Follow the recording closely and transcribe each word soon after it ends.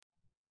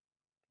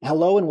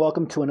Hello and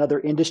welcome to another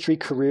Industry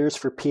Careers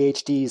for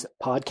PhDs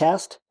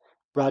podcast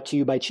brought to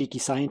you by Cheeky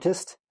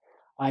Scientist.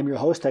 I'm your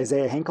host,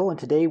 Isaiah Henkel, and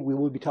today we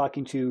will be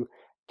talking to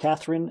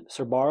Catherine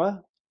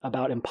Sorbara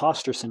about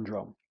imposter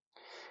syndrome.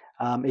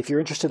 If you're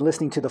interested in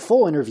listening to the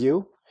full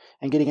interview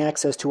and getting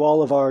access to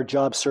all of our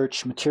job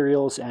search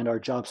materials and our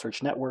job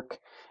search network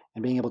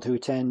and being able to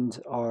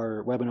attend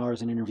our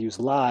webinars and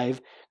interviews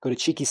live, go to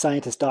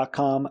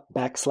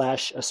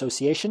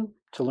cheekyscientist.com/association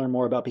to learn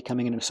more about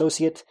becoming an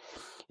associate.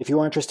 If you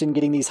are interested in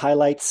getting these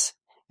highlights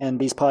and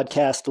these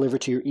podcasts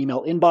delivered to your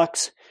email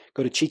inbox,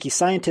 go to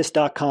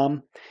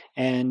cheekyscientist.com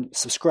and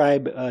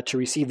subscribe to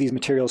receive these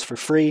materials for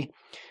free.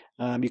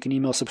 You can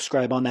email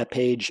subscribe on that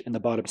page in the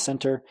bottom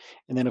center.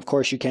 And then, of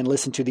course, you can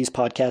listen to these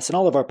podcasts and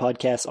all of our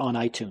podcasts on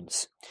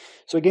iTunes.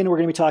 So again, we're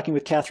going to be talking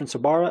with Catherine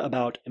Sorbara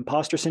about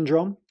imposter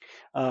syndrome.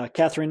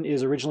 Catherine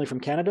is originally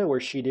from Canada,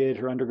 where she did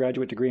her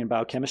undergraduate degree in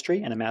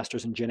biochemistry and a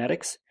master's in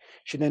genetics.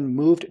 She then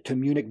moved to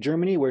Munich,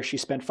 Germany, where she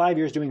spent 5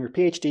 years doing her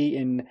PhD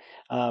in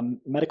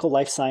medical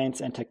life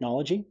science and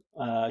technology.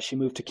 She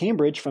moved to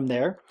Cambridge from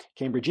there,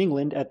 Cambridge,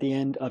 England, at the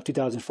end of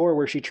 2004,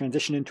 where she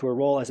transitioned into a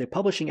role as a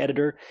publishing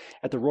editor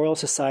at the Royal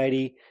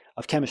Society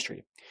of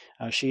Chemistry.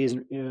 She is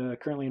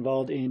currently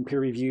involved in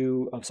peer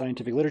review of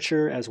scientific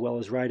literature, as well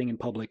as writing and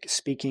public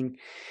speaking.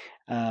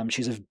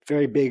 She's a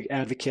very big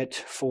advocate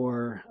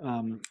for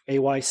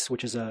AWICE,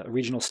 which is a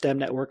regional STEM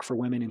network for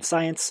women in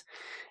science,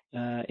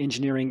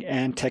 engineering,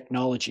 and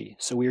technology.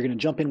 So we are going to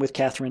jump in with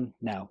Catherine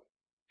now.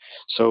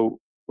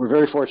 So we're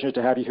very fortunate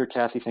to have you here,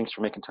 Kathy. Thanks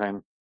for making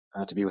time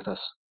to be with us.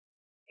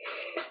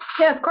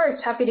 Yeah, of course.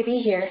 Happy to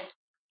be here.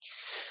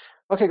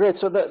 Okay,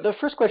 great. So the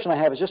first question I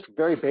have is just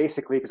very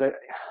basically, because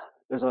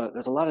there's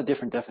a lot of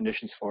different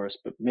definitions for us,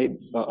 but maybe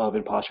of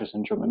imposter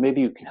syndrome, and maybe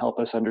you can help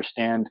us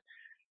understand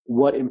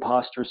what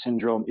imposter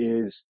syndrome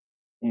is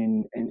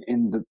in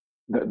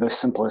the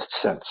simplest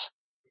sense.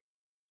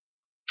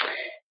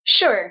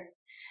 Sure.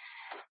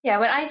 Yeah,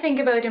 when I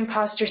think about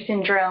imposter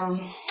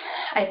syndrome,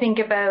 I think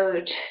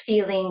about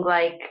feeling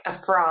like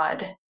a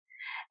fraud.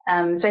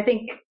 So I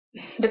think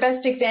the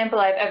best example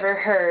I've ever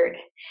heard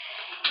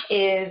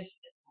is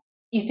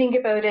you think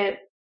about it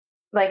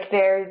like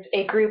there's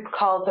a group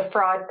called the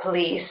fraud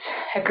police,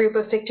 a group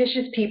of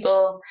fictitious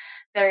people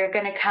that are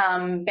going to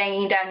come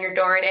banging down your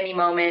door at any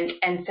moment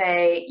and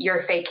say,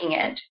 you're faking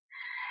it.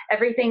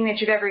 Everything that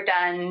you've ever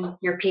done,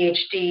 your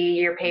PhD,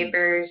 your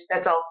papers,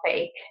 that's all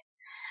fake.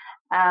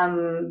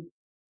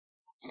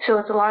 So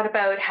it's a lot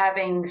about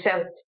having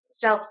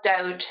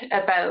self-doubt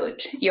about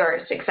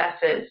your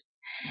successes.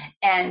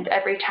 And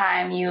every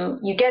time you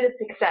get a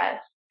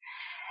success,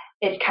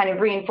 it kind of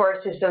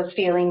reinforces those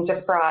feelings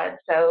of fraud.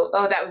 So,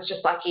 oh, that was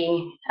just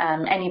lucky.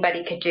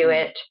 Anybody could do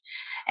it.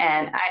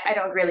 And I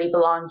don't really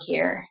belong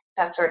here,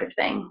 that sort of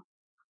thing.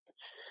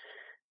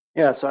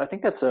 Yeah, so I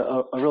think that's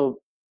a real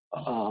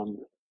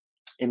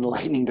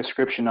enlightening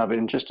description of it,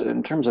 and just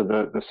in terms of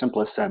the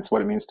simplest sense,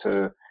 what it means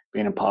to be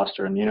an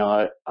imposter. And,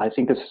 I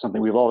think this is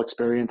something we've all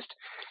experienced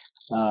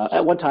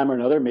at one time or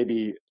another.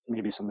 Maybe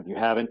some of you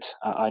haven't.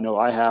 I know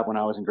I have. When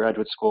I was in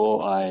graduate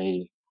school,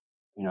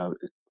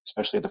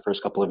 especially the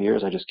first couple of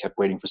years, I just kept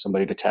waiting for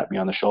somebody to tap me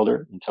on the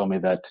shoulder and tell me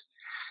that,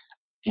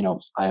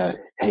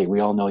 hey,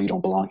 we all know you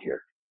don't belong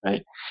here,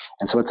 right?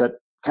 And so it's that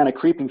kind of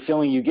creeping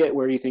feeling you get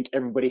where you think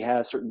everybody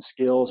has certain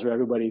skills or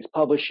everybody's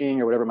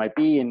publishing or whatever it might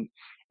be, and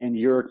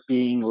you're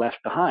being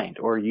left behind,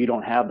 or you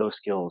don't have those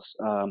skills.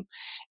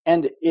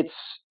 And it's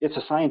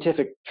a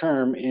scientific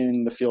term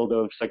in the field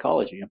of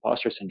psychology,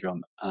 imposter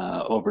syndrome.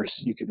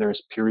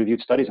 There's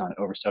peer-reviewed studies on it.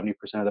 Over 70%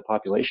 of the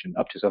population,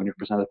 up to 70%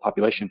 of the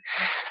population,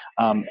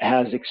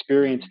 has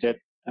experienced it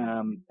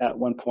at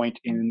one point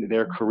in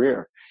their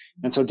career.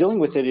 And so dealing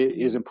with it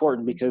is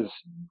important, because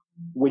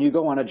when you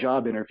go on a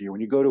job interview,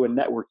 when you go to a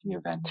networking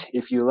event,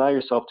 if you allow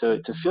yourself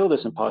to feel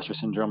this imposter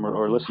syndrome,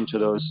 or listen to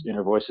those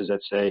inner voices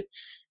that say,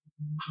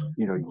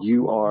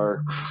 you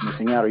are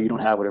missing out, or you don't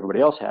have what everybody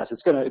else has,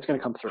 it's gonna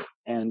come through.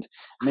 And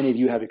many of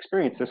you have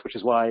experienced this, which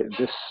is why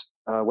this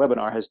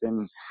webinar has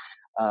been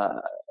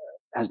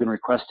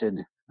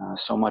requested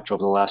so much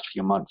over the last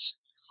few months.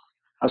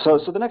 So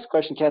the next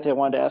question, Kathy, I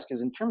wanted to ask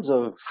is, in terms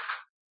of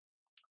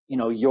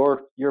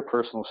your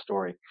personal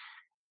story,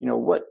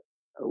 what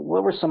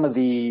were some of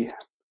the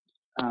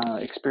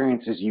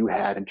experiences you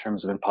had in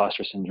terms of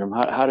imposter syndrome?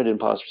 How did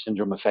imposter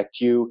syndrome affect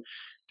you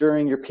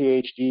during your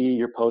PhD,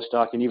 your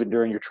postdoc, and even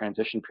during your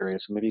transition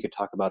period? So maybe you could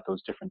talk about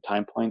those different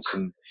time points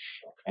and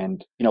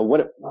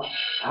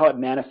how it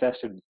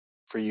manifested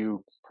for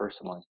you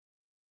personally.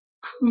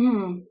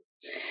 Mm-hmm.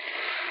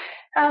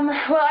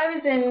 Well, I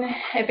was in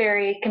a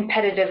very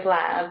competitive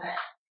lab,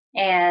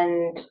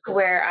 and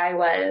where I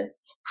was,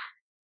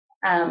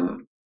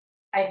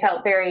 I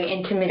felt very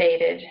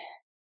intimidated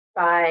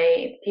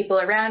by people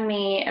around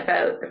me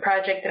about the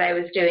project that I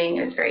was doing.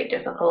 It was very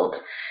difficult.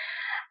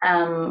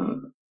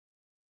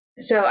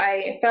 So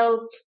I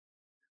felt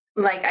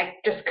like I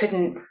just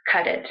couldn't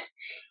cut it,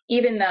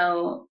 even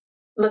though,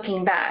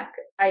 looking back,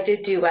 I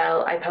did do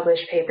well. I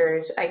published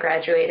papers, I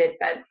graduated,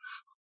 but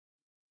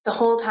the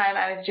whole time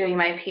I was doing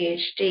my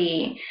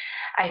PhD,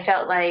 I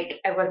felt like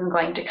I wasn't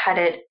going to cut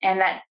it. And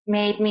that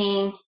made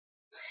me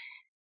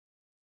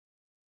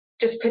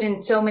just put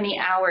in so many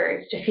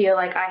hours to feel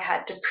like I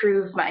had to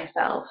prove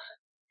myself.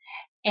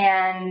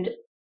 And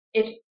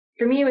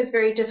for me, it was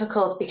very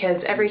difficult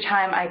because every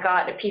time I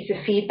got a piece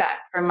of feedback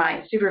from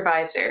my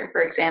supervisor,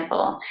 for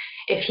example,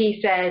 if he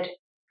said,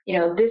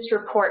 this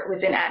report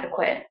was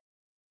inadequate,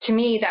 to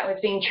me, that was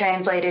being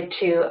translated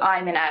to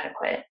I'm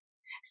inadequate.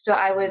 So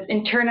I was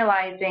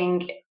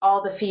internalizing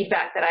all the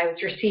feedback that I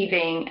was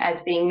receiving as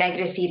being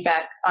negative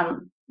feedback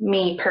on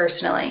me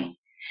personally.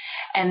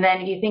 And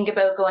then if you think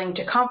about going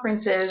to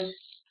conferences,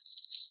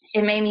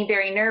 it made me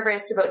very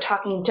nervous about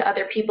talking to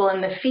other people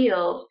in the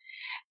field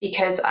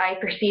because I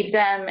perceived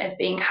them as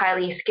being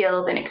highly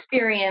skilled and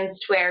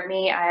experienced, where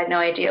me, I had no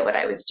idea what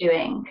I was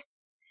doing.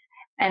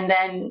 And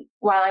then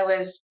while I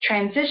was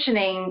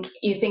transitioning,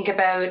 you think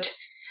about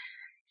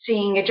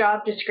seeing a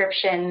job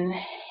description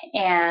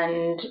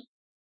and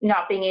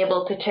not being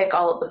able to tick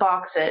all of the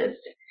boxes.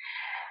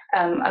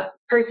 A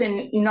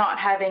person not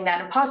having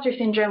that imposter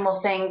syndrome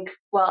will think,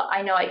 well,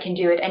 I know I can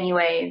do it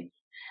anyways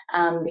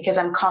because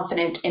I'm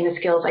confident in the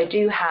skills I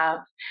do have,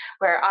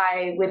 where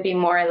I would be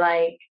more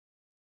like,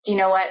 you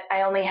know what,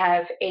 I only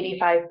have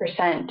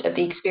 85% of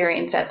the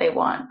experience that they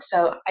want,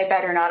 so I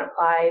better not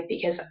apply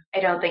because I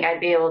don't think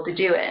I'd be able to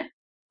do it.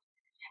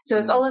 So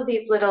it's all of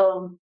these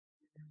little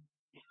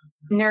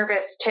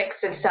nervous ticks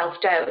of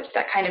self-doubt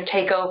that kind of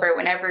take over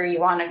whenever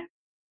you want to,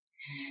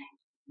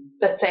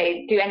 let's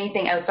say, do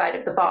anything outside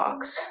of the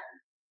box.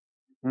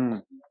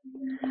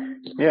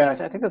 Yeah,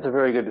 I think that's a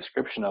very good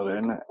description of it.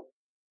 And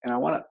I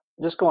want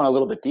to just go on a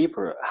little bit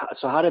deeper.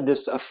 So how did this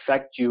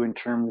affect you in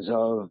terms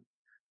of,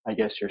 I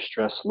guess, your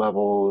stress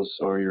levels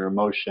or your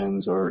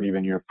emotions or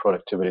even your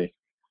productivity?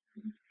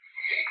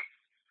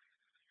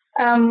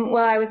 Well,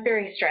 I was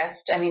very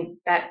stressed. I mean,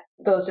 that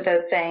goes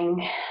without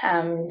saying.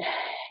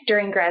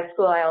 During grad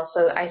school,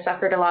 I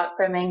suffered a lot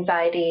from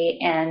anxiety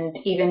and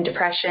even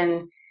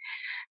depression.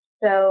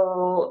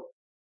 So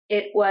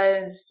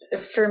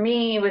for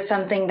me, it was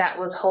something that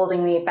was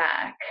holding me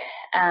back.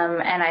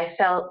 And I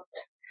felt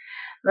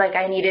like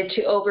I needed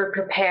to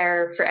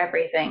over-prepare for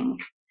everything.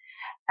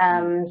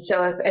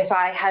 So if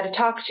I had a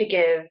talk to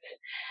give,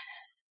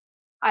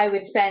 I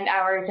would spend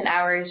hours and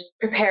hours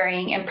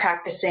preparing and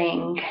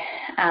practicing,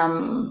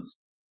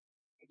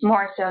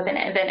 more so than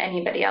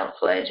anybody else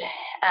would.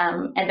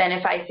 And then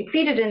if I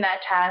succeeded in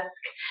that task,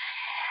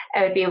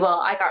 I would be, well,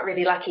 I got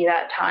really lucky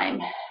that time,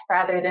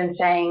 rather than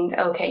saying,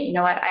 okay, you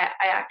know what,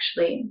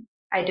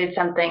 I did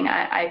something,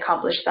 I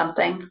accomplished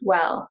something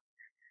well.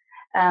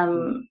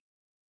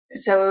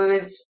 So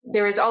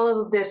there was all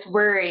of this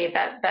worry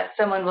that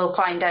someone will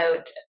find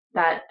out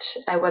that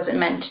I wasn't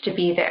meant to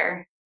be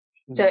there.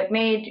 So it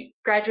made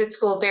graduate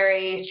school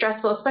very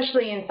stressful,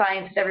 especially in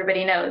science, as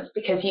everybody knows,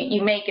 because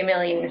you make a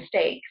million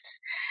mistakes.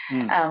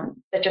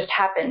 That just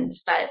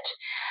happens. But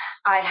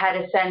I had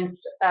a sense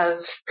of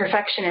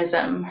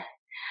perfectionism,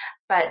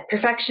 but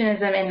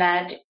perfectionism in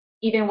that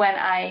even when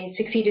I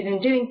succeeded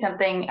in doing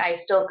something,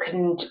 I still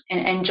couldn't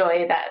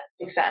enjoy that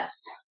success.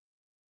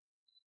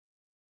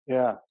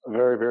 Yeah,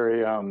 very,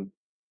 very,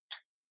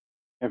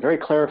 very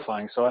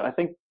clarifying. So I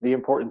think the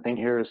important thing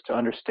here is to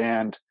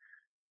understand,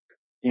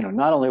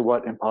 not only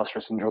what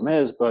imposter syndrome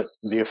is, but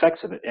the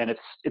effects of it. And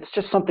it's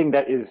just something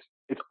that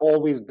it's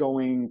always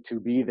going to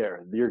be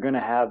there. You're going to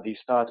have these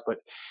thoughts, but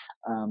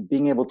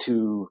being able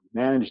to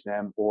manage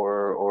them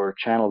or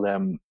channel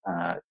them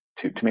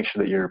to make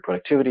sure that your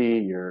productivity,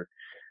 your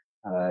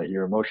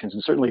emotions,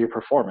 and certainly your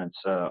performance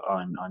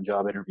on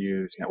job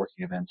interviews,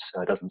 networking events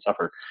doesn't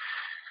suffer.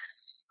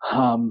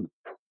 So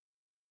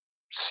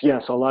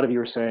a lot of you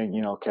are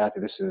saying, Kathy,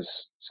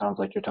 sounds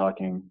like you're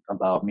talking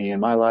about me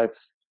and my life.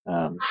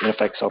 It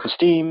affects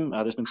self-esteem.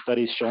 There's been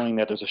studies showing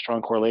that there's a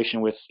strong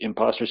correlation with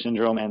imposter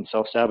syndrome and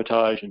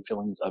self-sabotage and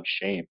feelings of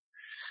shame.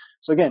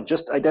 So again,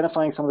 just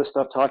identifying some of this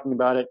stuff, talking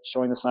about it,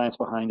 showing the science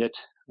behind it,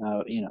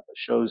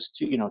 shows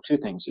two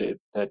things: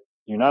 that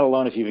you're not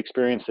alone if you've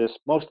experienced this.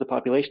 Most of the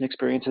population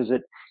experiences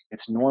it.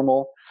 It's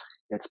normal.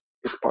 It's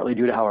partly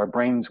due to how our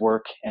brains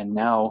work. And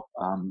now,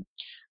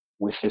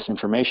 with this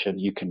information,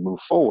 you can move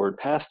forward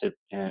past it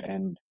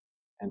and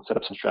set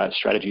up some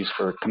strategies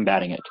for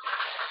combating it.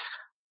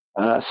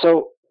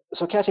 So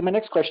Cassie, my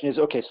next question is,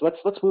 okay, so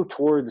let's move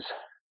towards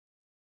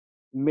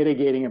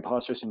mitigating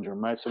imposter syndrome,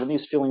 right? So when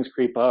these feelings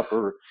creep up,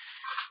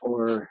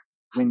 or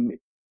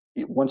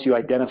once you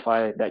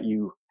identify that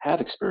you have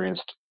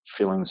experienced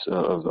feelings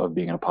of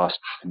being an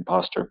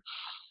imposter,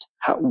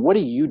 what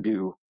do you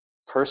do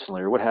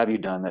personally, or what have you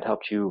done that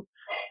helped you,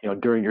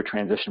 during your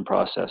transition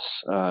process,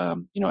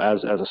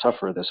 as a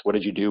sufferer of this? What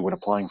did you do when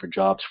applying for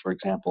jobs, for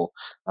example,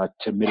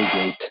 to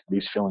mitigate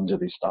these feelings or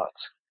these thoughts?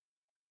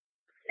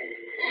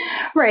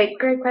 Right,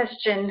 great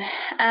question.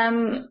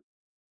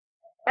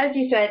 As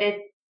you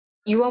said,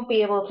 you won't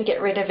be able to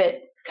get rid of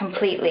it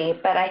completely,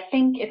 but I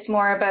think it's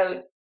more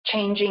about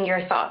changing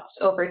your thoughts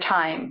over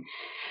time.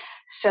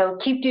 So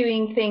keep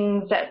doing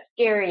things that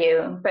scare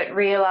you, but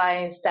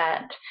realize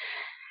that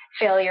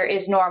failure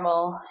is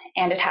normal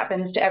and it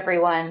happens to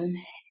everyone,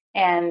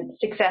 and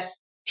success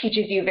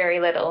teaches you very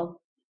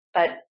little,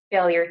 but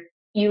failure,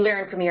 you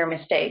learn from your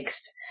mistakes.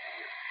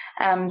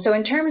 So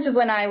in terms of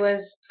when I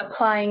was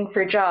applying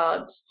for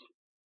jobs,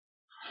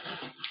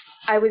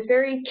 I was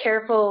very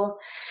careful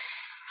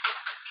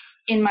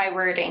in my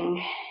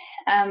wording.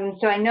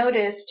 So I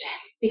noticed,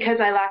 because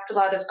I lacked a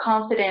lot of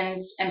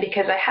confidence and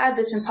because I had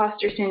this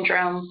imposter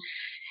syndrome,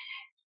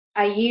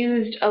 I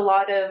used a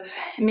lot of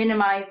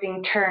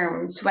minimizing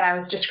terms when I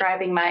was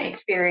describing my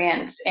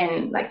experience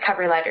in like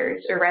cover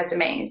letters or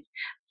resumes.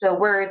 So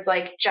words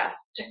like just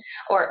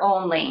or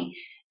only.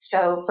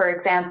 So for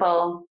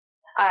example,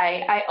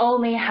 I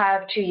only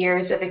have 2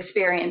 years of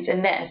experience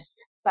in this,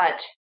 but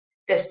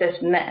this,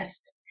 and this.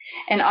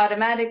 And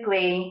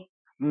automatically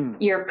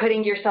you're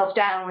putting yourself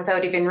down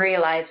without even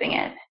realizing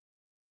it.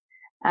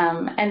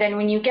 And then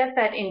when you get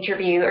that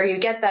interview or you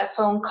get that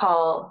phone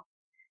call,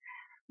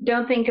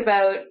 don't think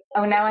about,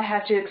 oh, now I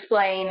have to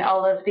explain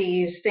all of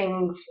these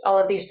things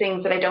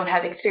that I don't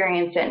have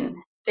experience in.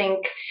 Think,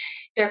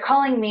 they're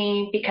calling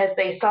me because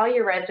they saw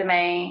your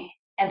resume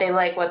and they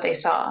like what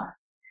they saw.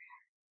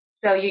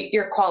 So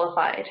you're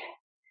qualified.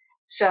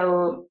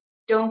 So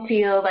don't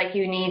feel like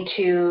you need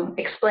to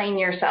explain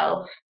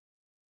yourself.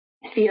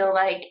 Feel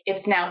like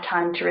it's now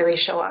time to really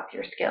show off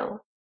your skills.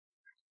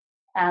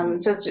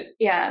 So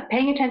yeah,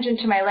 paying attention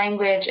to my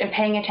language and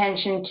paying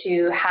attention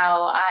to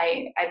how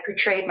I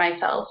portrayed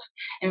myself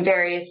in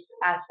various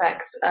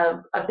aspects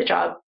of the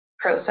job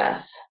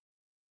process.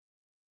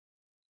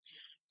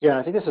 Yeah,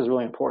 I think this is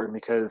really important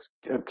because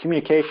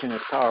communication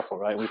is powerful,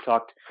 right? We've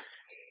talked,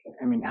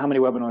 I mean, how many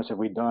webinars have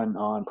we done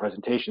on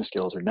presentation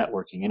skills or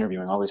networking,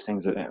 interviewing, all these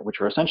things,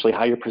 which are essentially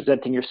how you're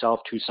presenting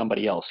yourself to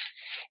somebody else.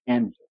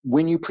 And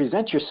when you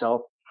present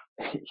yourself,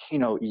 you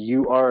know,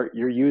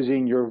 you're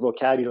using your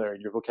vocabulary.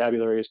 Your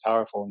vocabulary is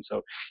powerful. And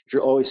so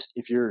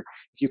if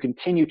you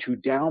continue to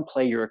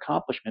downplay your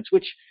accomplishments,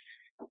 which,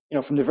 you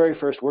know, from the very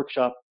first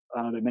workshop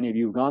that many of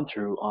you have gone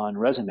through on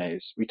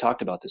resumes, we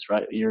talked about this,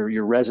 right?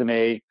 Your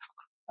resume,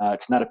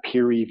 it's not a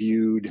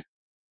peer-reviewed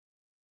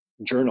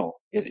journal.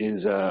 It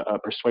is a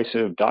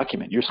persuasive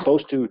document. You're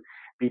supposed to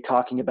be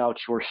talking about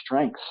your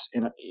strengths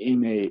in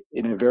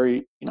a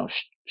very, you know,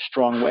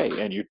 strong way,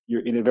 and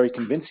you're in a very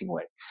convincing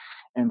way.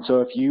 And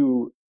so if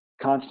you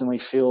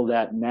constantly feel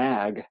that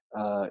nag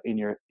in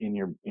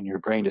your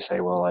brain to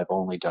say, well, I've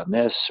only done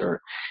this, or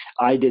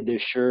I did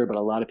this, sure, but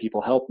a lot of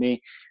people helped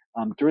me,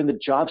 during the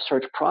job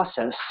search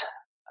process,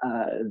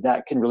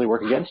 that can really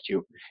work against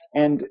you.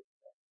 And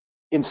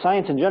in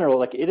science in general,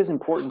 like, it is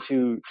important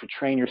to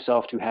train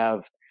yourself to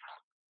have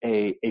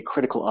a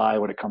critical eye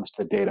when it comes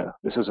to data.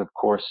 This is, of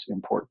course,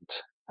 important.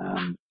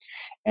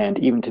 And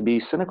even to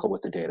be cynical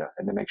with the data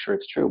and to make sure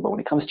it's true. But when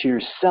it comes to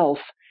yourself,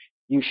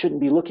 you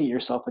shouldn't be looking at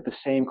yourself with the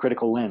same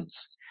critical lens.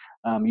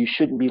 You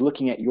shouldn't be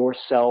looking at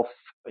yourself,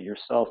 your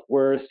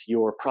self-worth,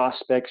 your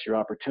prospects, your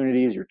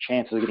opportunities, your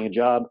chances of getting a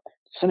job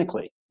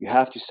cynically. You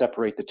have to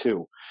separate the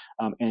two.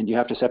 And you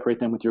have to separate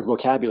them with your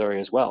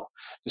vocabulary as well.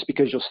 Just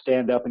because you'll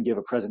stand up and give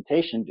a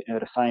presentation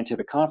at a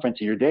scientific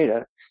conference of your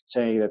data,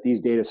 saying that these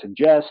data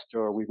suggest,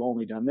 or we've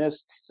only done this,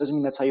 doesn't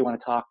mean that's how you want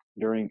to talk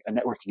during a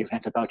networking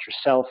event about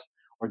yourself,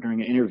 or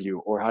during an interview,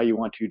 or how you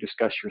want to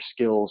discuss your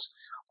skills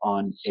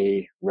on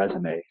a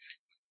resume.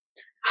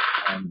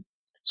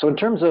 So in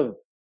terms of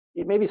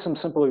maybe some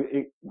simple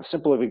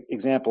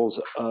examples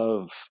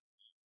of,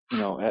 you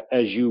know,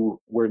 as you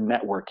were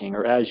networking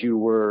or as you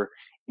were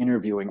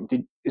interviewing,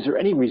 is there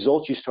any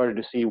results you started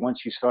to see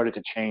once you started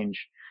to change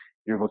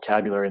your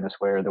vocabulary in this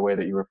way, or the way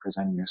that you were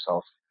presenting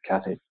yourself,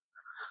 Kathy?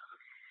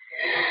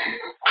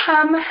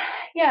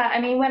 Yeah,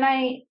 I mean, when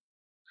I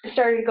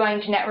started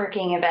going to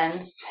networking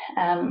events,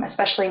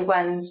 especially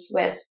ones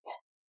with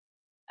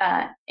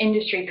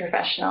industry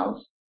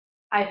professionals,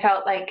 I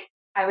felt like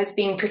I was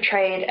being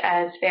portrayed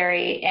as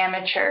very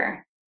amateur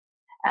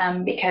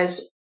because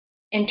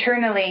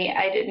internally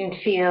I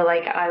didn't feel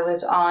like I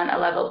was on a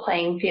level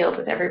playing field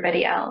with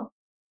everybody else.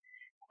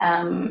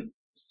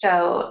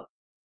 So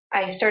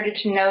I started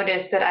to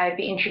notice that I'd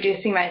be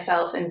introducing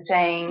myself and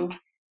saying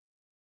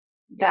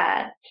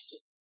that,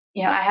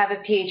 you know, I have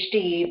a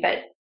PhD,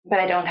 but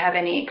I don't have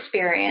any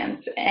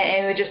experience.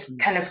 And it would just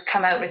kind of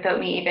come out without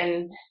me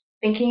even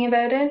thinking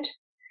about it.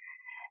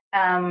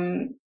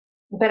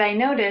 But I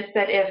noticed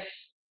that if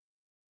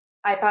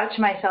I thought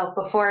to myself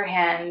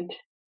beforehand,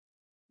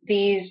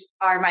 these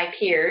are my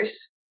peers,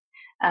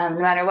 no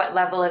matter what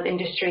level of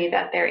industry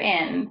that they're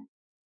in,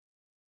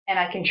 and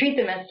I can treat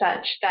them as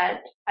such,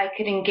 that I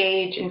could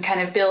engage and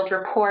kind of build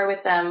rapport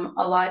with them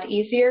a lot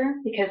easier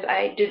because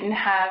I didn't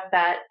have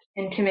that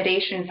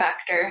intimidation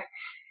factor.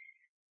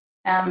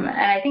 And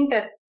I think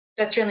that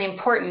that's really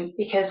important,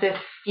 because if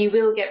you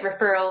will get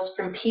referrals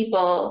from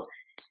people,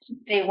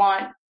 they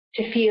want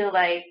to feel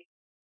like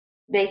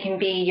they can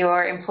be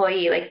your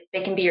employee, like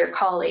they can be your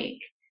colleague.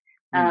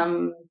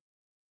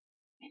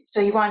 So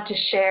you want to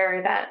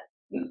share that,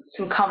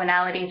 some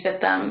commonalities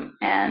with them,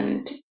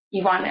 and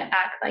you want to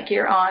act like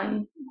you're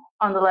on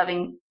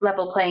the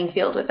level playing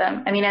field with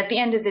them. I mean, at the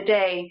end of the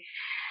day,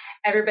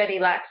 everybody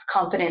lacks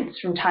confidence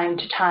from time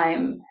to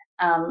time.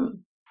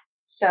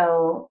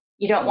 So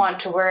you don't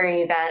want to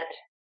worry that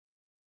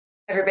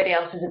everybody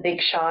else is a big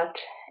shot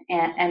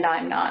and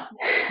I'm not.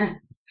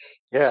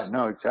 Yeah,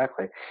 no,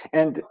 exactly.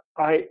 And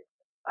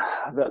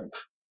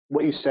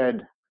what you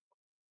said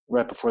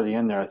right before the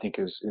end there, I think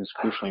is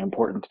crucially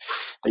important,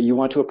 that you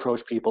want to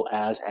approach people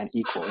as an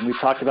equal. And we've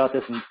talked about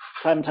this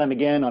time and time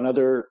again on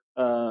other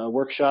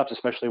workshops,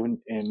 especially when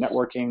in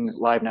networking,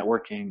 live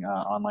networking,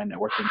 online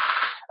networking.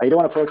 You don't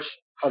want to approach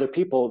other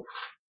people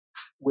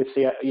with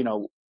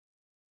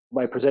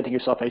by presenting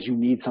yourself as you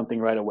need something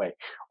right away,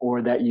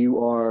 or that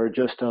you are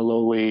just a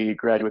lowly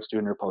graduate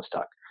student or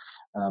postdoc.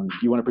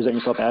 You want to present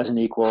yourself as an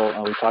equal.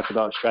 We talked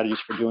about strategies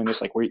for doing this.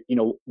 Like,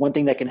 one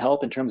thing that can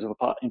help in terms of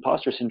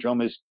imposter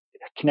syndrome is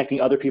connecting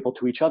other people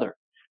to each other,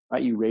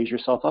 right? You raise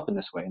yourself up in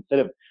this way. Instead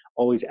of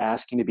always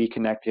asking to be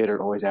connected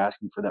or always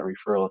asking for that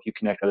referral, if you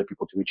connect other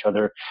people to each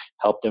other,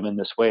 help them in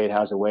this way, it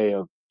has a way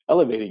of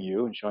elevating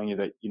you and showing you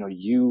that,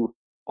 you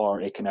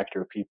are a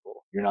connector of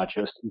people. You're not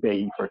just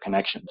begging for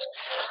connections.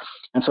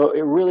 And so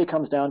it really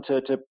comes down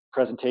to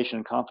presentation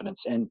and confidence.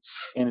 And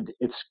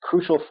it's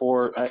crucial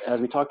for, as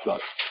we talked about,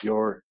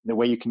 the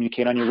way you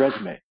communicate on your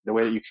resume, the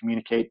way that you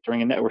communicate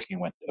during a networking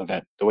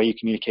event, the way you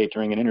communicate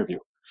during an interview.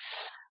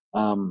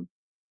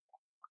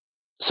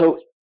 So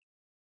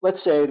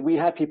let's say we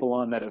have people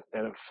on that have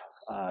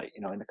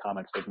in the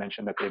comments, they've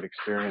mentioned that they've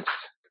experienced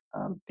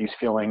these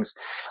feelings.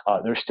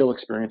 They're still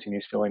experiencing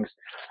these feelings.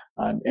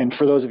 And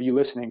for those of you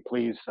listening,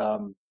 please,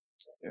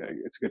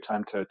 it's a good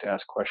time to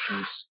ask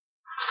questions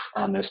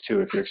on this too.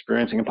 If you're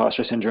experiencing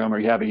imposter syndrome, or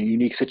you have a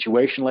unique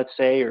situation, let's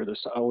say, or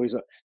there's always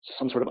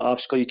some sort of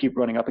obstacle you keep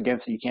running up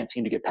against that you can't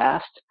seem to get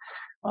past.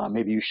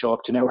 Maybe you show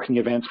up to networking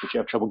events, but you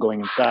have trouble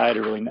going inside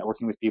or really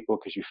networking with people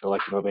because you feel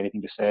like you don't have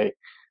anything to say.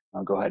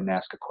 Go ahead and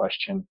ask a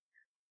question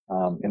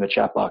in the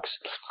chat box.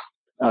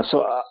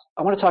 So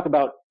I want to talk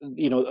about,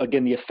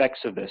 again, the effects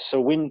of this.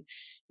 So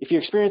if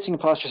you're experiencing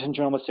imposter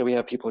syndrome, let's say we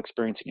have people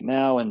experiencing it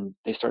now, and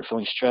they start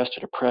feeling stressed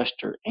or depressed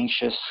or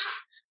anxious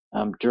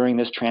during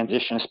this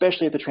transition,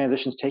 especially if the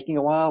transition is taking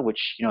a while, which,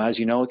 as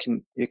you know,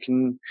 it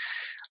can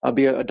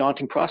be a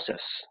daunting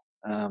process.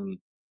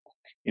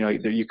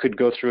 You could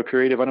go through a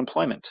period of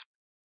unemployment.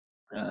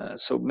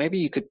 So maybe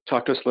you could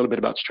talk to us a little bit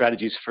about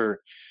strategies for,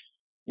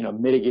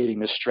 mitigating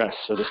this stress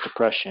or this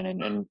depression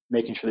and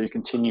making sure that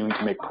you're continuing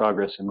to make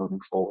progress and moving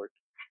forward.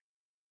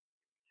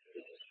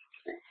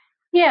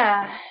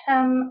 Yeah,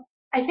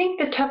 I think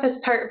the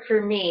toughest part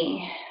for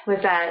me was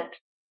that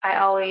I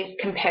always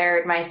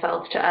compared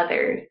myself to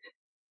others.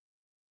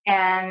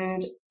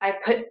 And I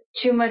put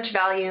too much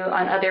value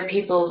on other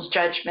people's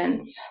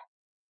judgments.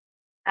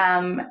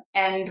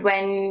 And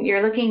when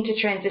you're looking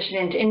to transition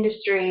into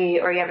industry,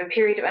 or you have a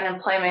period of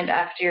unemployment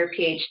after your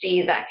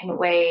PhD, that can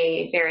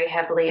weigh very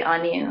heavily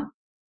on you.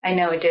 I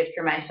know it did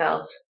for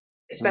myself,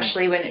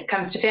 especially when it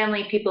comes to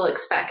family. People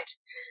expect,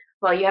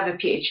 well, you have a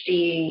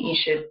PhD, you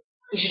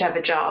should have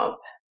a job.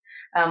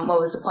 What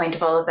was the point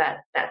of all of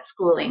that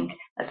schooling,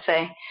 let's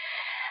say?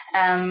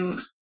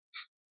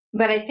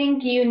 But I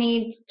think you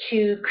need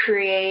to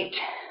create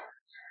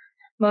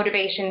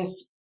motivations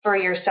for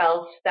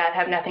yourself that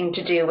have nothing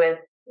to do with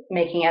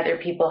making other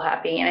people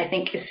happy. And I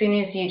think as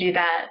soon as you do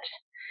that,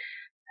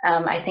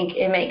 I think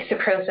it makes the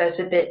process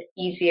a bit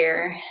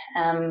easier,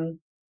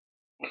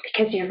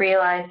 because you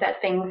realize that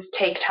things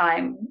take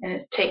time, and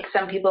it takes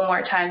some people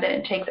more time than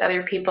it takes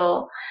other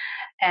people,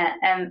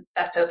 and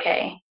that's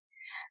okay.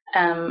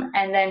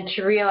 And then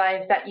to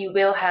realize that you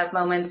will have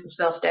moments of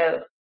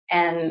self-doubt,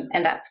 and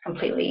that's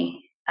completely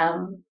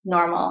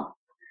normal.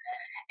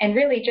 And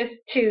really just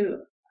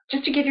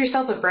to give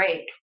yourself a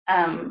break.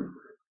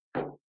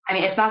 I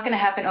mean, it's not going to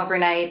happen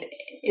overnight.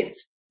 It's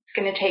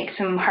going to take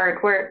some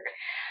hard work,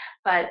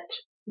 but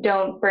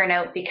don't burn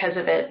out because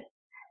of it.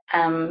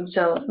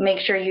 So make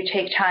sure you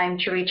take time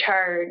to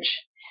recharge,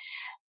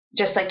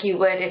 just like you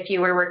would if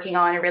you were working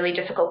on a really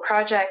difficult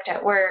project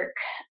at work,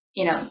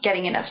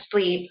 getting enough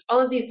sleep,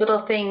 all of these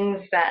little things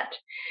that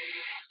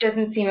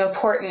doesn't seem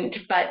important,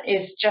 but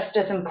is just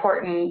as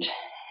important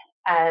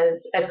as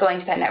going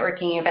to that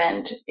networking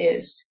event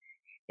is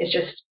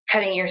just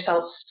cutting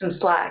yourself some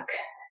slack.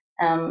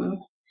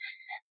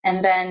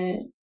 And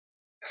then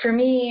for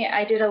me,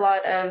 I did a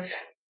lot of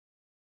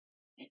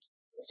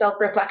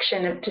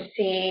self-reflection to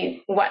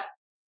see what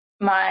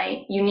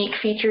my unique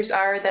features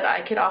are that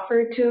I could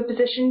offer to a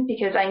position,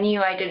 because I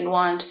knew I didn't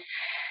want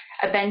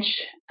a bench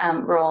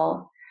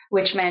role,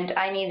 which meant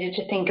I needed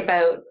to think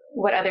about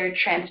what other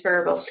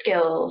transferable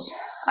skills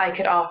I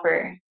could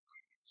offer.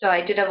 So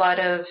I did a lot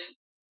of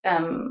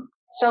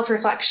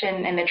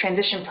self-reflection, and the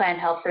transition plan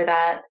helped for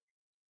that.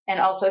 And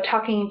also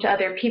talking to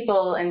other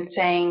people and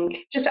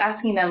just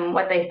asking them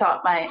what they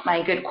thought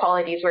my good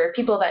qualities were,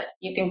 people that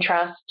you can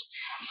trust,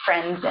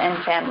 friends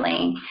and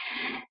family,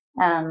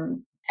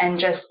 and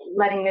just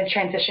letting the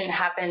transition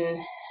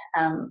happen,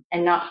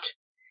 and not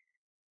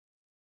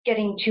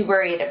getting too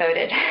worried about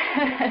it.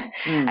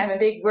 I'm a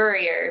big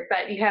worrier,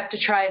 but you have to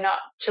try not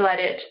to let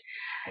it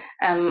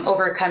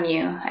overcome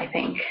you, I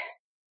think.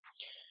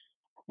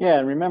 Yeah,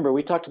 and remember,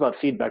 we talked about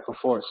feedback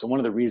before. So one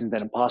of the reasons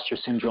that imposter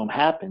syndrome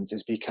happens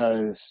is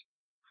because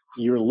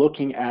you're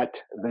looking at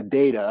the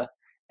data,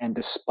 and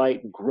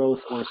despite growth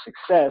or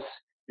success,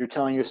 you're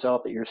telling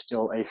yourself that you're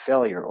still a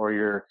failure or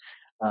you're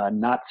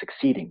not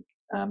succeeding.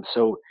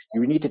 So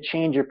you need to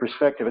change your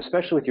perspective,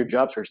 especially with your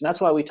job search. And that's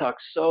why we talk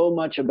so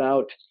much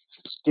about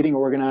getting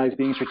organized,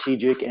 being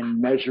strategic, and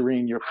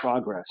measuring your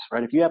progress,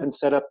 right? If you haven't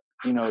set up,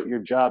 your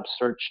job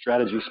search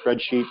strategy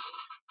spreadsheet,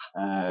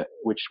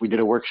 which we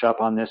did a workshop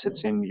on this,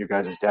 it's in your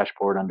guys'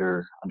 dashboard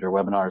under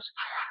webinars,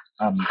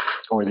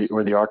 or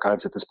the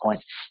archives at this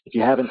point. If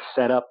you haven't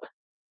set up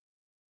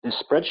this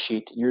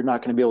spreadsheet, you're not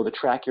going to be able to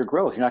track your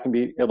growth. You're not going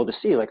to be able to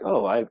see like,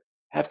 oh, I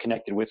have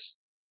connected with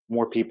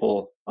more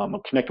people. I'm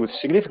connected with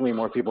significantly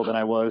more people than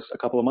I was a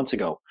couple of months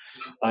ago.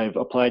 I've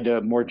applied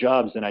to more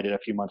jobs than I did a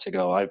few months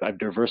ago. I've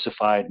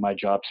diversified my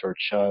job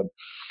search.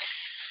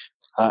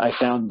 I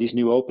found these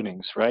new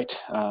openings, right?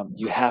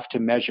 You have to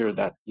measure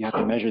that. You have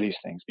to measure these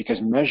things because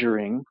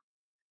measuring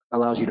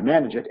allows you to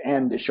manage it,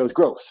 and it shows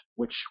growth,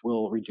 which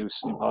will reduce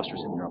imposter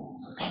syndrome.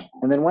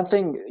 And then one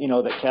thing,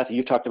 that Kathy,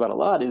 you've talked about a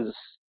lot is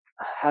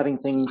having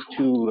things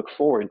to look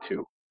forward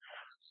to,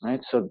 right?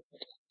 So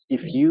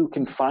if you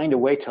can find a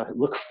way to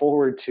look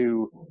forward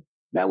to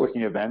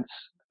networking events,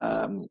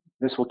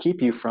 this will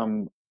keep you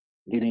from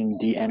getting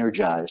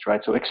de-energized,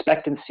 right? So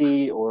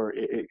expectancy or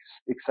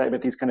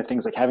excitement, these kind of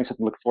things, like having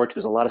something to look forward to.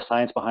 There's a lot of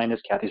science behind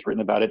this. Kathy's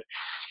written about it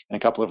in a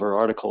couple of her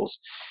articles.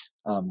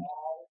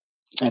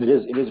 And it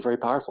is very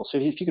powerful. So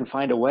if you can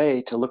find a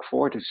way to look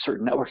forward to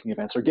certain networking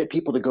events or get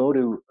people to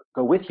go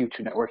with you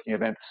to networking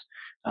events,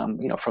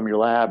 from your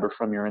lab or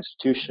from your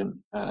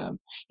institution,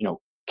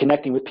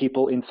 connecting with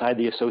people inside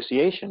the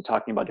association,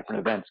 talking about different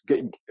events,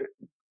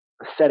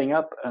 setting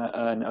up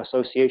an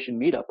association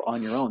meetup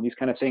on your own, these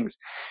kind of things.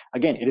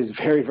 Again, it is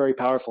very, very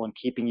powerful in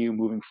keeping you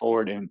moving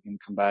forward in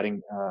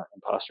combating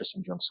imposter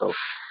syndrome. So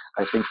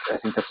I think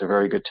that's a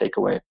very good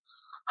takeaway.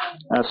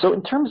 So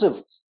in terms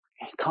of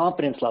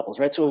confidence levels,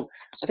 right? So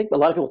I think a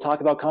lot of people talk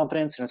about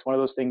confidence, and it's one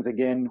of those things,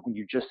 again, when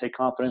you just say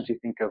confidence, you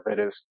think of it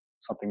as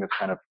something that's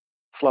kind of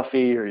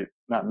fluffy or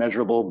not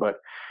measurable, but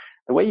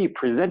the way you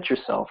present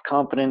yourself,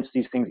 confidence,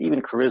 these things,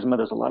 even charisma,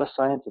 there's a lot of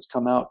science that's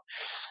come out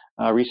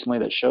recently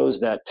that shows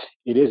that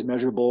it is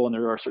measurable and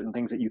there are certain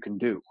things that you can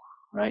do,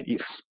 right?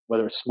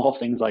 Whether it's small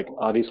things like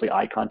obviously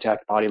eye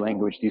contact, body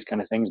language, these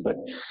kind of things, but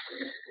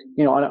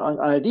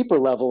on a deeper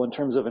level in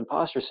terms of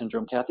imposter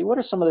syndrome, Kathy, what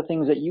are some of the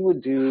things that you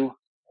would do,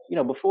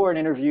 before an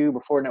interview,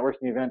 before a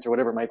networking event, or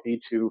whatever it might be,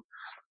 to,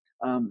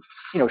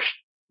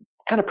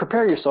 kind of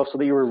prepare yourself so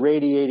that you were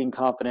radiating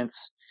confidence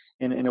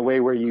in a way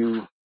where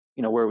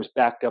where it was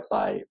backed up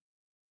by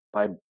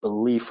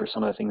belief or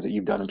some of the things that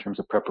you've done in terms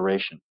of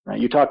preparation, right?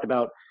 You talked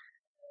about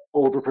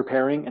over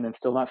preparing and then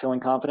still not feeling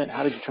confident.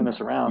 How did you turn this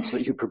around so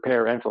that you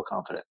prepare and feel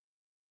confident?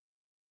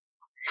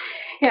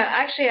 Yeah,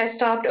 actually, I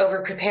stopped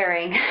over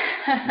preparing.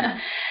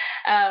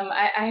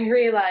 I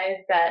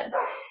realized that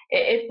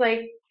it's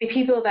like the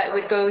people that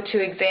would go to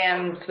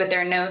exams with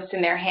their notes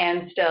in their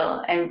hand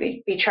still and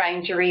be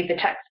trying to read the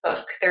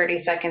textbook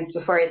 30 seconds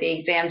before the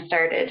exam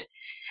started.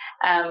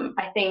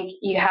 I think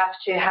you have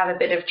to have a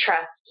bit of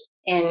trust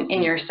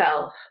in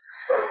yourself.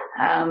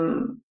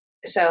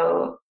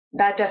 So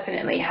that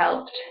definitely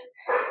helped.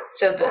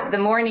 So the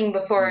morning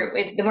before,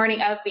 the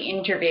morning of the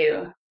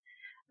interview,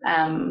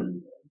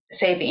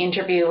 say the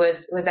interview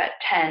was at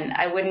 10,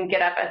 I wouldn't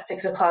get up at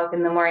 6 o'clock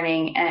in the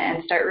morning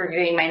and start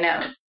reviewing my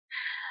notes.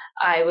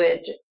 I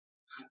would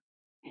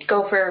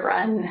go for a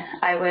run.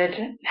 I would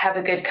have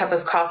a good cup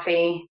of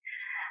coffee.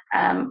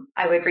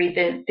 I would read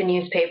the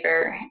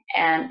newspaper,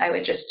 and I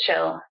would just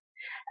chill.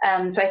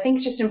 So I think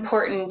it's just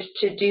important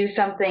to do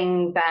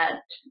something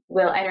that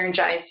will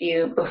energize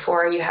you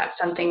before you have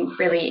something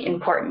really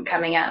important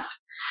coming up,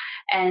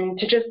 and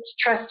to just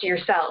trust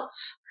yourself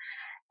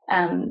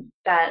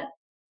that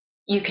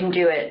you can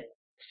do it.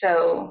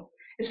 So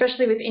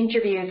especially with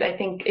interviews, I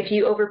think if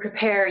you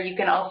over-prepare, you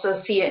can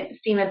also see it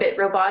seem a bit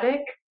robotic,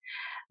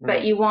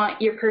 but you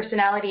want your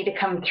personality to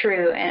come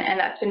through. And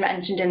that's been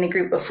mentioned in the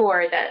group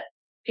before, that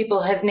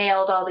people have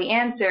nailed all the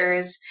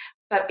answers,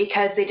 but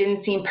because they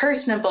didn't seem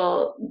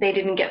personable, they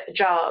didn't get the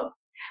job.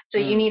 So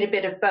you need a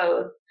bit of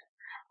both.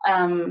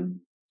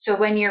 So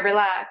when you're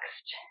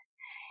relaxed,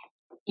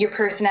 your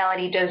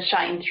personality does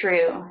shine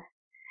through.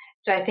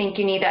 So I think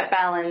you need that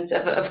balance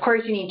of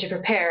course you need to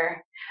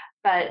prepare,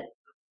 but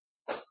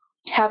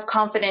have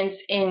confidence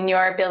in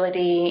your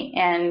ability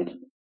and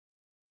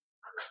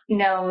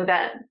know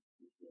that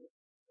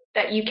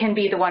you can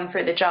be the one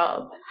for the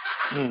job.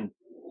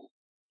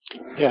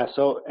 Yeah.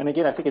 So, and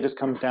again, I think it just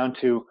comes down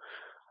to,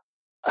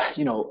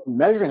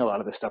 measuring a lot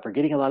of this stuff or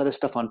getting a lot of this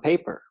stuff on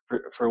paper.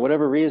 For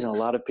whatever reason, a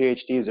lot of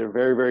PhDs are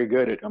very, very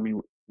good at,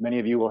 many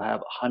of you will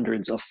have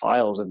hundreds of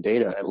files of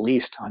data at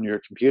least on your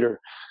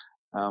computer.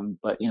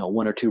 But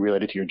one or two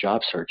related to your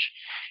job search.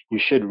 You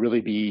should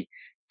really be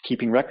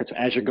keeping records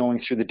as you're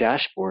going through the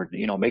dashboard.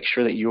 Make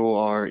sure that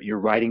you're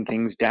writing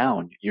things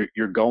down.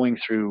 You're going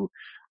through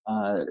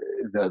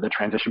the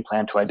transition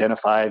plan to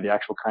identify the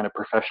actual kind of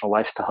professional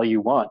lifestyle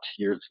you want.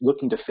 You're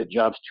looking to fit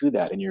jobs to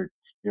that, and you're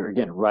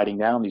again writing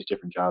down these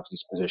different jobs,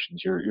 these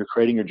positions. You're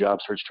creating your job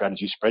search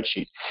strategy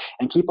spreadsheet,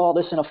 and keep all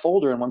this in a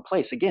folder in one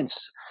place. Again,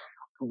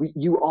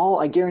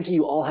 I guarantee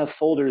you all have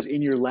folders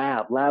in your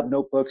lab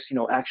notebooks,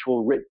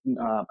 actual written,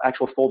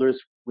 actual folders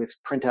with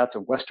printouts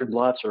of Western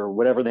blots or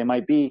whatever they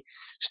might be.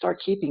 Start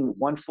keeping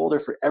one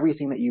folder for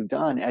everything that you've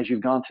done as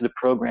you've gone through the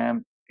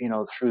program,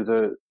 through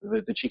the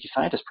Cheeky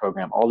Scientist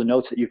program, all the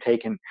notes that you've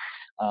taken,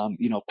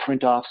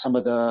 print off some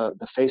of the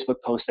Facebook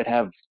posts that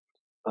have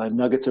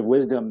nuggets of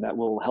wisdom that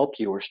will help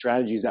you, or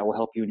strategies that will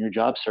help you in your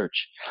job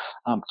search.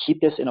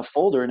 Keep this in a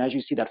folder, and as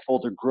you see that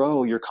folder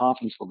grow, your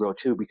confidence will grow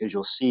too, because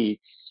you'll see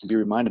and be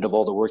reminded of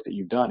all the work that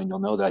you've done, and you'll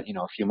know that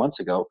a few months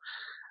ago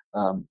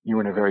you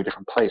were in a very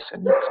different place,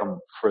 and you've come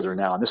further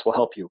now. And this will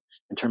help you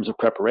in terms of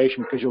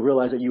preparation, because you'll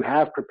realize that you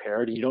have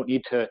prepared. You don't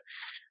need to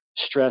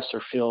stress or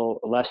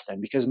feel less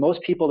than, because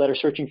most people that are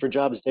searching for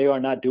jobs, they are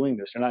not doing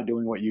this. They're not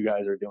doing what you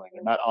guys are doing.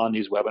 They're not on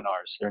these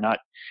webinars. They're not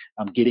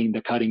getting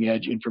the cutting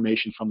edge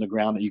information from the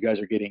ground that you guys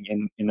are getting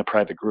in the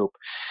private group.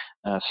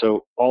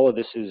 So all of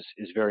this is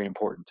very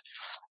important.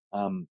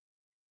 And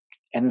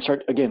then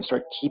start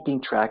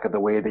keeping track of the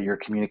way that you're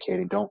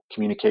communicating. Don't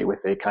communicate with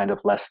a kind of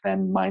less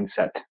than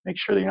mindset. Make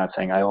sure that you're not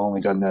saying, I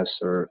only done this,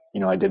 or,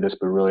 I did this,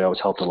 but really I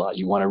was helped a lot.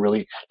 You want to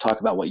really talk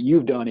about what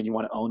you've done, and you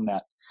want to own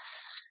that.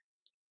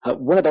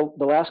 One of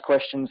the last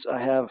questions I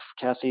have,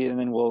 Kathy, and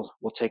then we'll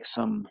take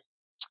some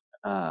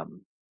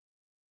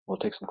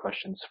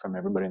questions from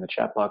everybody in the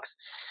chat box,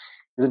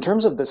 is in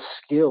terms of the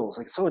skills.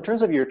 So in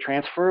terms of your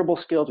transferable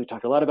skills, we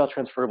talked a lot about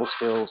transferable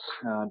skills.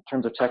 In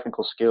terms of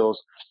technical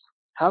skills,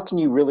 how can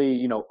you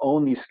really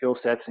own these skill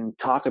sets and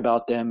talk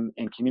about them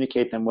and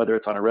communicate them, whether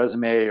it's on a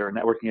resume or a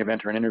networking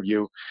event or an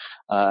interview?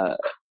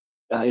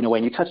 In a way,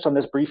 and you touched on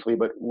this briefly,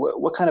 but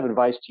what kind of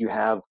advice do you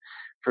have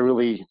for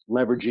really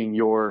leveraging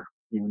your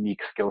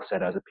unique skill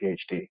set as a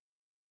PhD?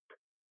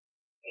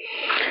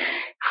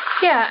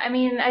 Yeah,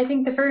 I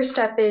think the first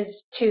step is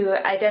to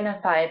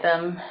identify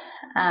them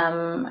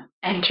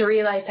and to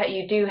realize that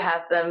you do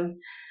have them.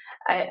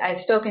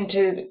 I've spoken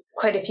to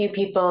quite a few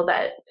people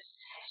that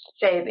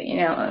say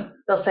that,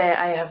 they'll say,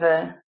 I have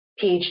a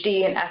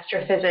PhD in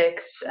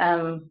astrophysics,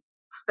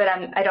 but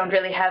I don't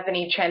really have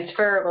any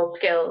transferable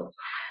skills.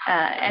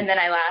 And then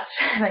I laugh,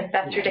 like,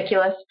 that's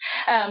ridiculous.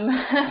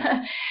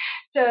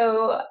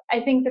 So I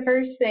think the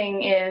first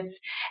thing is,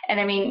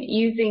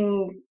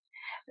 using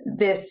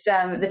this,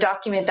 the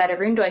document that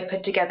Arundoi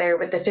put together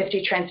with the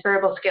 50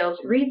 transferable skills,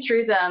 read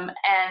through them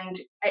and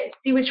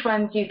see which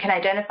ones you can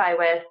identify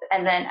with,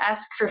 and then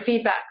ask for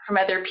feedback from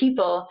other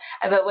people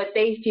about what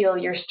they feel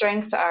your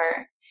strengths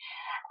are.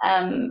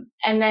 And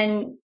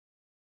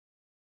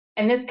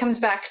this comes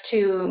back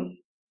to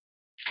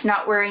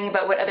not worrying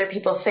about what other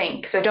people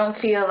think. So don't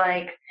feel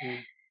like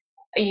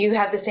you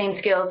have the same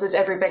skills as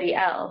everybody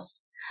else.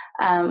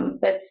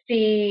 But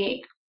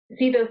see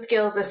those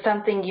skills as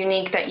something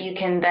unique that you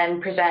can then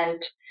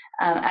present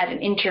at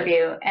an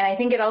interview. And I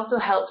think it also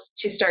helps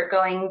to start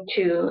going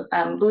to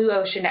blue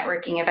ocean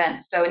networking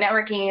events. So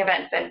networking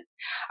events that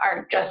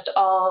aren't just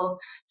all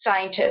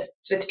scientists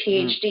with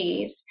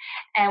PhDs.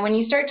 And when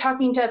you start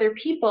talking to other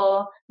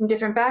people from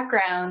different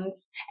backgrounds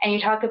and you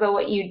talk about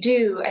what you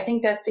do, I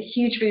think that's a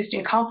huge boost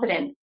in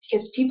confidence,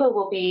 because people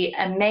will be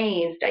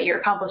amazed at your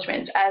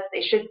accomplishments, as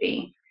they should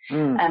be.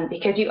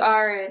 Because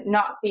you're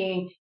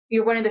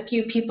one of the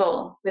few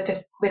people with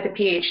a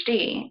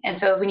PhD. And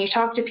so when you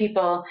talk to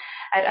people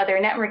at other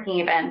networking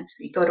events,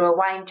 you go to a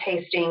wine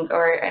tasting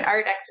or an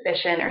art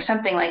exhibition or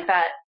something like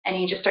that, and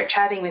you just start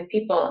chatting with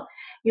people,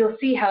 you'll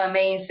see how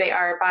amazed they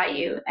are by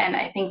you. And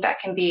I think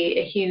that can be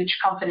a huge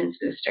confidence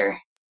booster.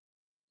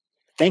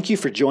 Thank you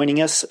for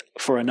joining us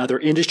for another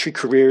Industry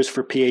Careers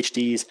for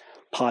PhDs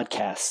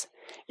podcast.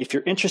 If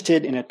you're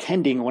interested in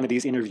attending one of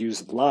these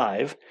interviews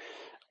live,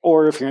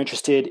 or if you're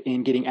interested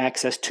in getting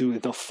access to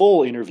the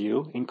full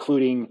interview,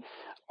 including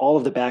all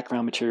of the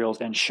background materials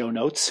and show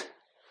notes,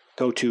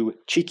 go to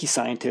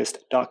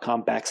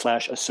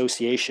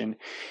cheekyscientist.com/association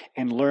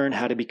and learn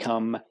how to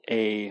become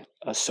an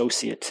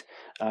associate.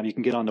 You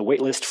can get on the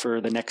waitlist for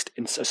the next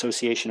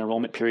association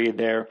enrollment period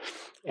there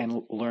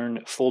and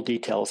learn full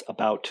details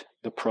about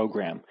the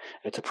program.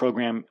 It's a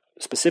program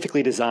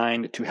specifically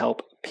designed to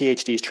help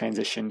PhDs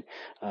transition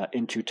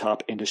into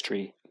top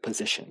industry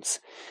positions.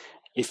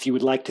 If you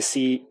would like to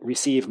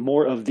receive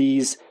more of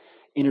these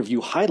interview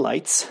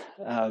highlights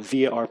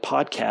via our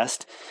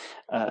podcast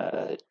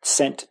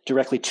sent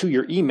directly to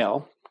your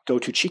email, go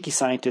to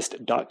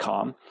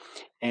cheekyscientist.com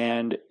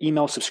and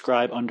email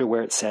subscribe under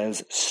where it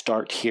says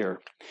Start Here.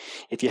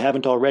 If you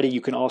haven't already,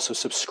 you can also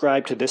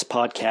subscribe to this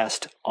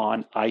podcast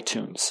on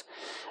iTunes.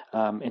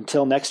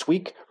 Until next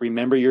week,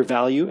 remember your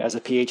value as a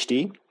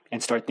PhD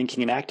and start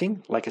thinking and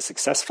acting like a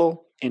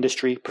successful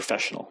industry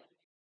professional.